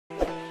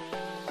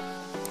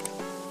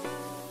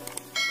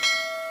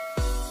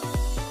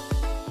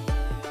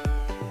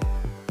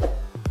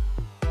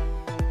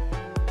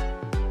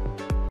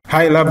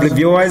Hi lovely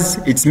viewers,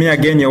 it's me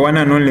again, your one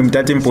and only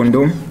Mutati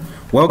Mpundu.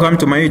 Welcome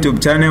to my YouTube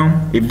channel.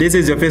 If this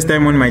is your first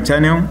time on my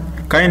channel,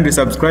 kindly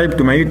subscribe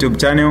to my YouTube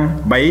channel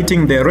by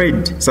hitting the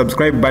red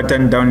subscribe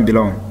button down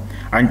below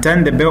and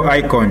turn the bell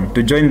icon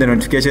to join the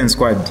notification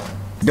squad.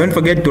 Don't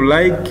forget to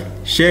like,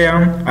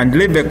 share and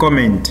leave a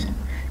comment.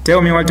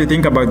 Tell me what you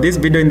think about this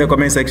video in the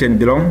comment section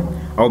below.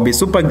 I'll be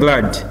super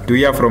glad to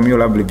hear from you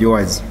lovely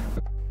viewers.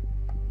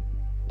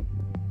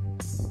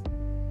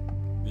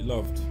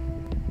 Beloved,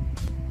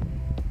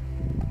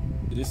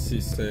 this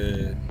is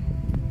a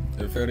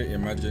very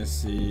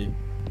emergency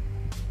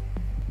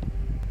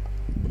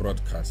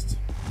broadcast,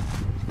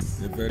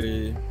 a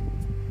very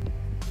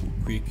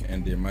quick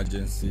and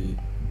emergency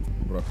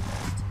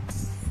broadcast.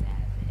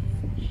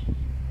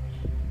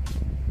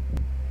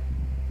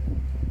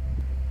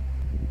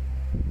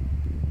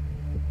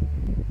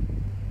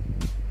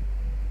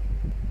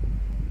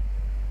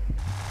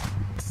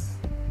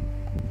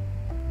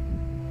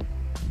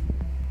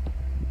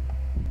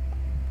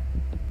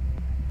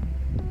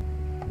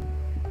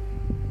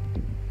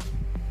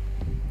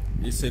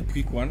 It's a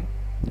quick one.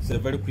 It's a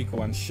very quick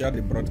one. Share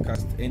the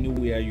broadcast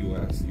anywhere you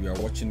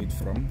are watching it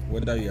from,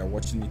 whether you are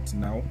watching it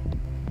now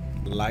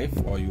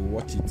live or you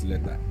watch it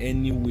later.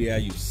 Anywhere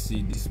you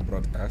see this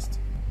broadcast,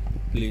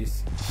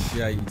 please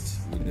share it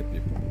with the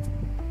people.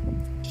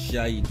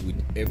 Share it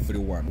with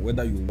everyone,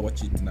 whether you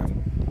watch it now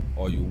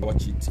or you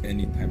watch it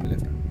anytime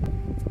later.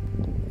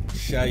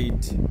 Share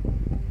it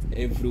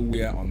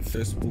everywhere on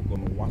Facebook,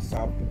 on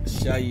WhatsApp.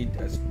 Share it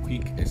as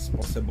quick as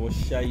possible.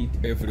 Share it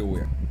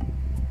everywhere.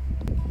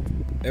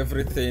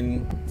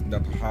 Everything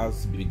that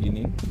has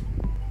beginning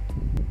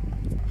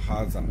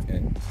has an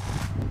end.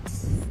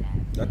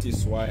 That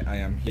is why I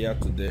am here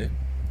today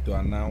to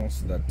announce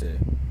that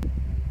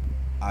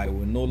I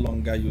will no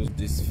longer use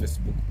this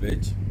Facebook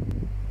page.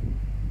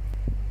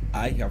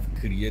 I have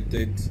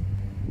created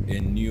a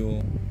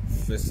new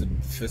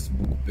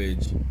Facebook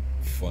page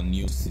for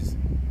new season.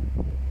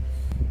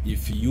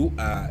 If you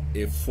are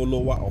a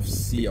follower of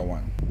Seer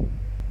 1,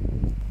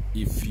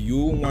 if you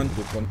want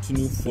to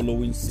continue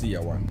following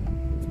Seer 1,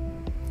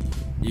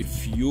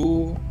 if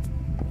you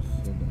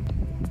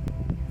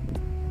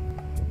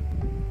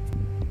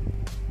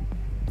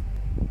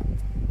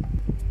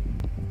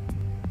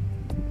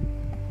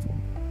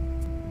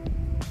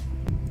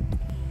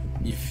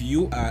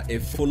are a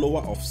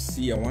follower of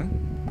Seer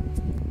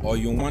 1, or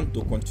you want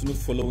to continue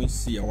following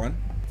Seer 1,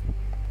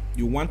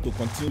 you want to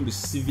continue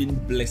receiving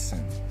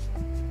blessing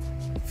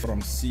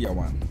from Seer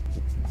 1,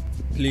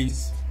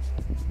 please,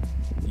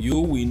 you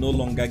will no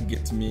longer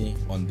get me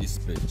on this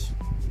page.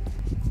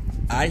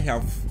 I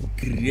have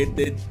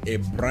created a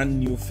brand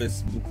new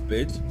Facebook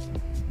page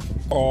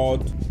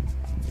called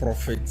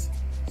Prophet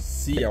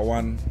Seer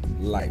 1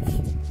 Life.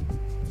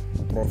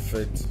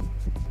 Prophet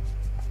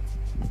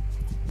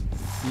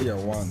Seer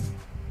 1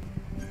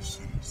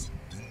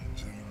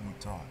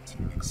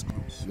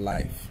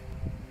 Life.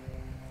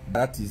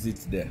 That is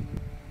it there.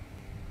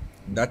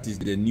 That is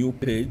the new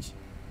page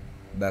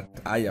that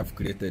I have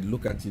created.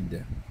 Look at it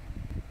there.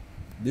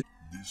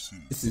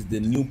 This is the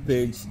new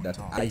page that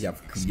I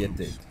have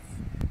created.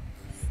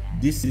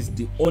 This is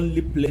the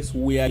only place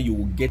where you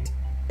will get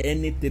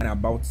anything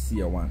about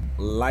Seer 1.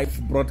 Live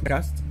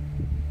broadcast,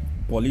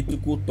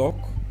 political talk,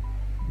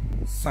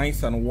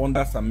 signs and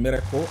wonders and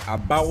miracles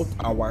about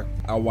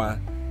our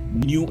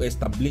new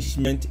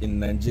establishment in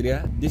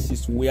Nigeria. This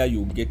is where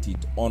you get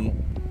it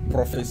on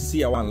Prophet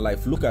Seer 1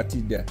 Life. Look at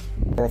it there.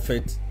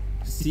 Prophet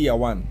Seer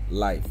 1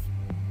 Life.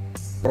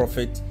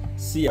 Prophet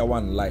Seer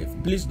 1 Life.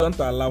 Please don't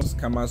allow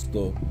scammers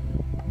to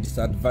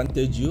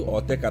disadvantage you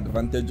or take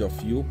advantage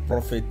of you.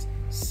 Prophet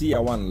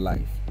Seer 1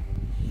 Life.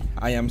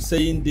 I am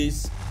saying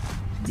this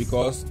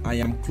because I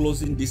am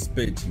closing this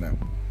page now.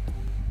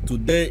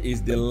 Today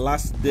is the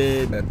last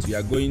day that you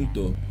are going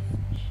to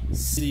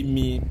see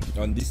me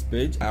on this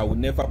page. I will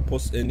never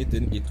post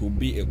anything. It will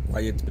be a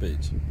quiet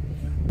page.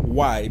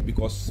 Why?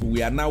 Because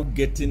we are now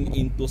getting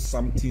into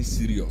something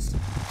serious,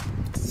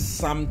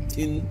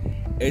 something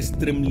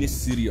extremely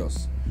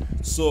serious.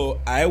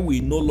 So I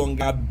will no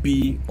longer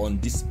be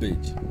on this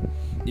page.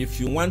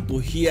 If you want to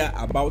hear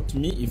about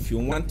me, if you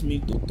want me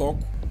to talk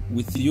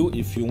with you,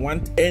 if you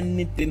want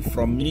anything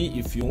from me,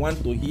 if you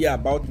want to hear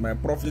about my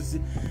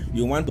prophecy,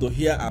 you want to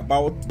hear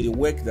about the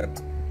work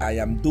that I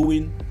am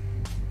doing,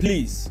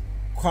 please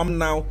come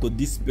now to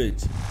this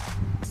page.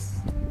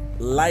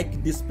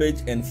 Like this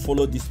page and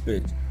follow this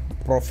page.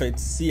 Prophet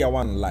Seer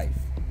 1 Life.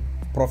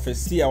 Prophet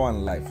Seer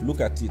 1 Life.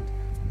 Look at it.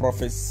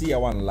 Prophet Seer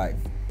 1 Life.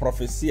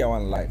 Prophet Seer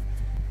 1 Life.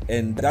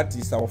 And that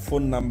is our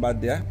phone number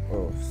there.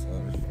 Oh,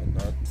 sorry for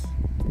that.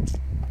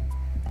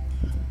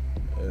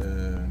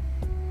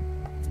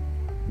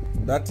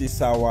 That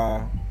is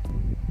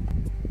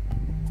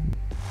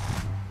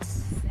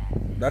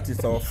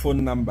our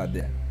phone number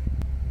there.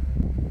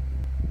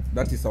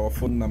 That is our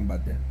phone number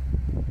there.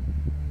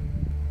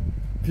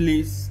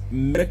 Please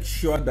make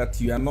sure that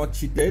you are not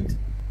cheated.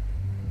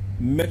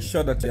 Make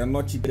sure that you are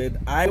not cheated.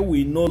 I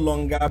will no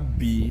longer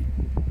be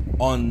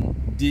on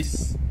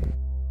this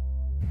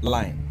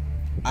line.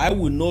 I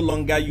will no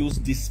longer use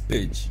this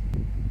page.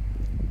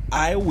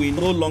 I will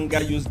no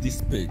longer use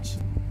this page.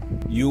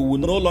 You will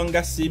no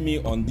longer see me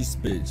on this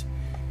page.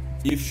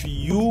 If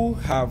you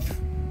have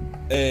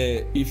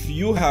if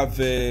you have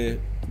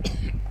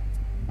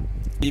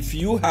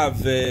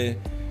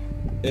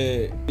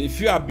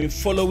been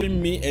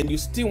following me and you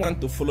still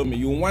want to follow me,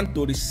 you want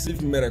to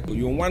receive miracle,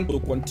 you want to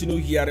continue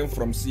hearing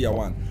from Seer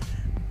 1,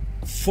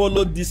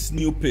 follow this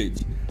new page.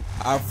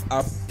 I've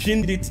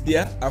pinned it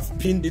there. I've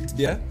pinned it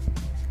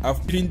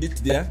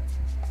there.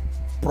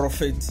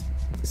 Prophet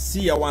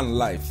Seer 1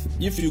 Live.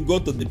 If you go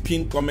to the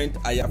pinned comment,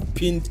 I have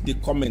pinned the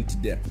comment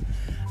there.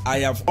 I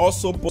have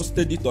also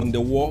posted it on the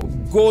wall.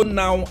 Go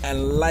now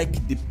and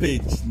like the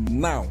page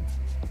now.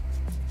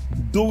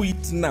 Do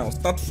it now.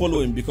 Start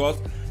following, because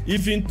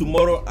even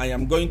tomorrow I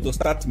am going to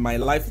start my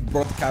live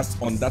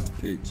broadcast on that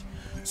page.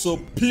 So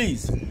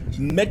please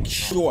make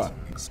sure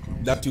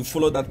that you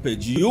follow that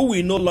page. You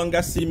will no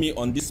longer see me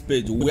on this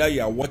page where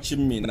you are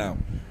watching me now.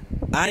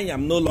 I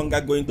am no longer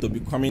going to be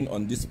coming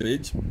on this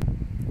page.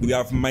 We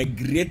have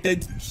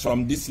migrated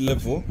from this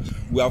level.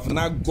 We have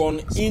now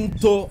gone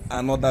into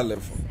another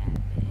level.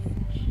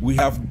 We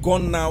have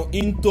gone now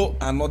into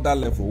another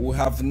level. We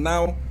have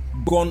now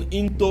gone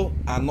into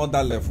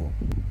another level.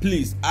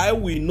 Please, I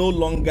will no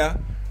longer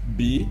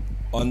be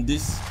on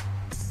this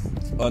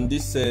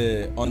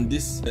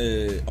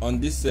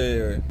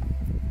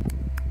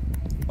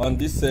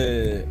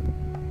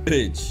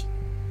page.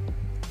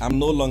 I'm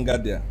no longer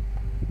there.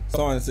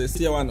 Someone says,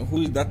 Seer 1,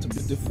 who is that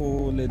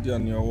beautiful lady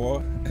on your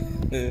wall?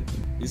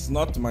 It's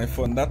not my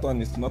phone. That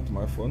one is not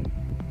my phone.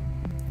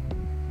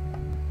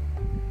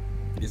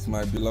 It's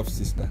my beloved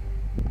sister.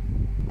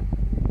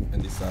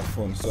 And it's her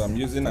phone. So I'm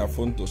using her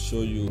phone to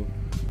show you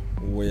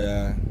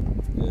where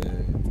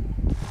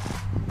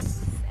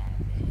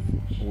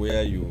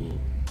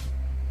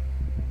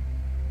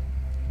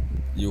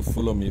you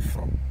follow me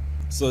from.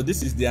 So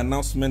this is the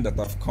announcement that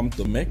I've come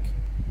to make.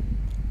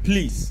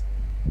 Please,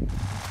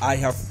 I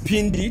have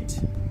pinned it.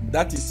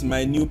 That is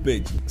my new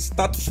page.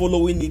 Start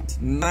following it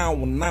now.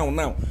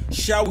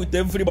 Share with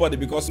everybody,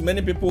 because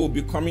many people will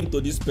be coming to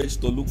this page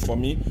to look for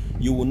me.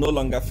 You will no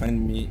longer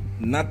find me.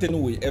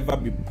 Nothing will ever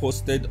be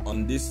posted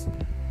on this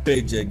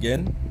page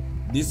again.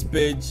 This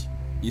page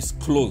is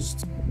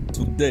closed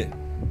today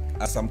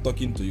as I'm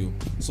talking to you.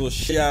 So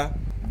share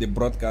the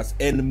broadcast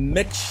and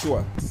make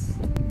sure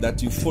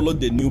that you follow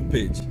the new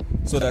page,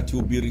 so that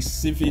you'll be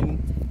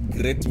receiving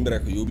great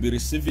miracle. You'll be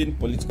receiving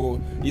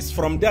political. It's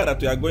from there that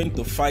we are going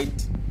to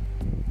fight.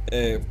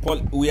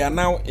 We are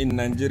now in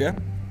Nigeria.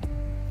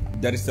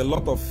 There is a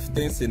lot of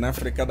things in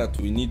Africa that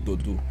we need to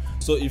do.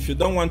 So if you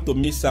don't want to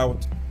miss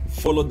out,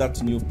 follow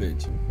that new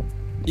page.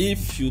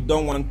 If you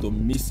don't want to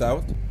miss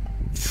out,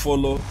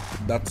 follow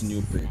that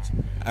new page.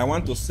 I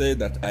want to say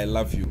that I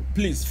love you.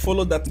 Please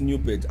follow that new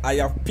page. I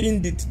have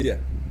pinned it there.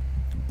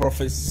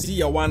 Prophet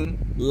Seer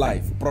 1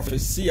 Live. Prophet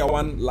Seer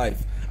 1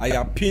 Live. I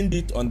have pinned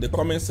it on the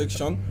comment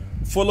section.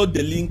 Follow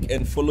the link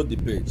and follow the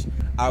page.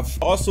 I've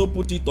also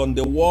put it on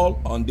the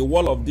wall,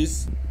 of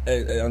this,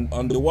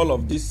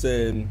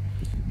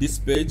 this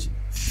page.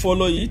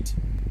 Follow it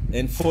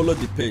and follow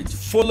the page.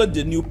 Follow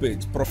the new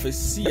page, Prophet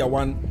Seer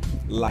 1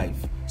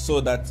 Live, so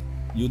that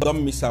you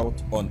don't miss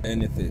out on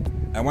anything.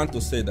 I want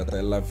to say that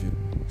I love you.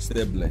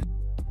 Stay blessed.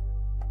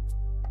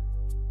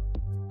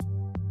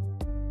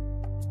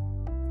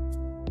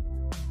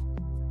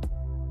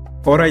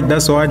 Alright,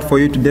 that's all for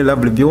you today,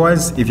 lovely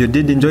viewers. If you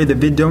did enjoy the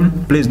video,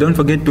 please don't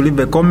forget to leave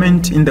a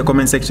comment in the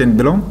comment section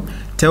below.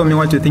 Tell me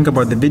what you think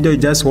about the video you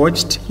just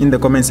watched in the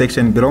comment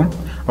section below.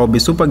 I'll be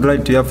super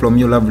glad to hear from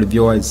you, lovely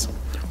viewers.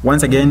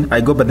 Once again,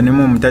 I go by the name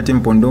of Mutati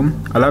Mpundu.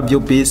 I love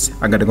you, peace,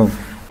 I gotta go.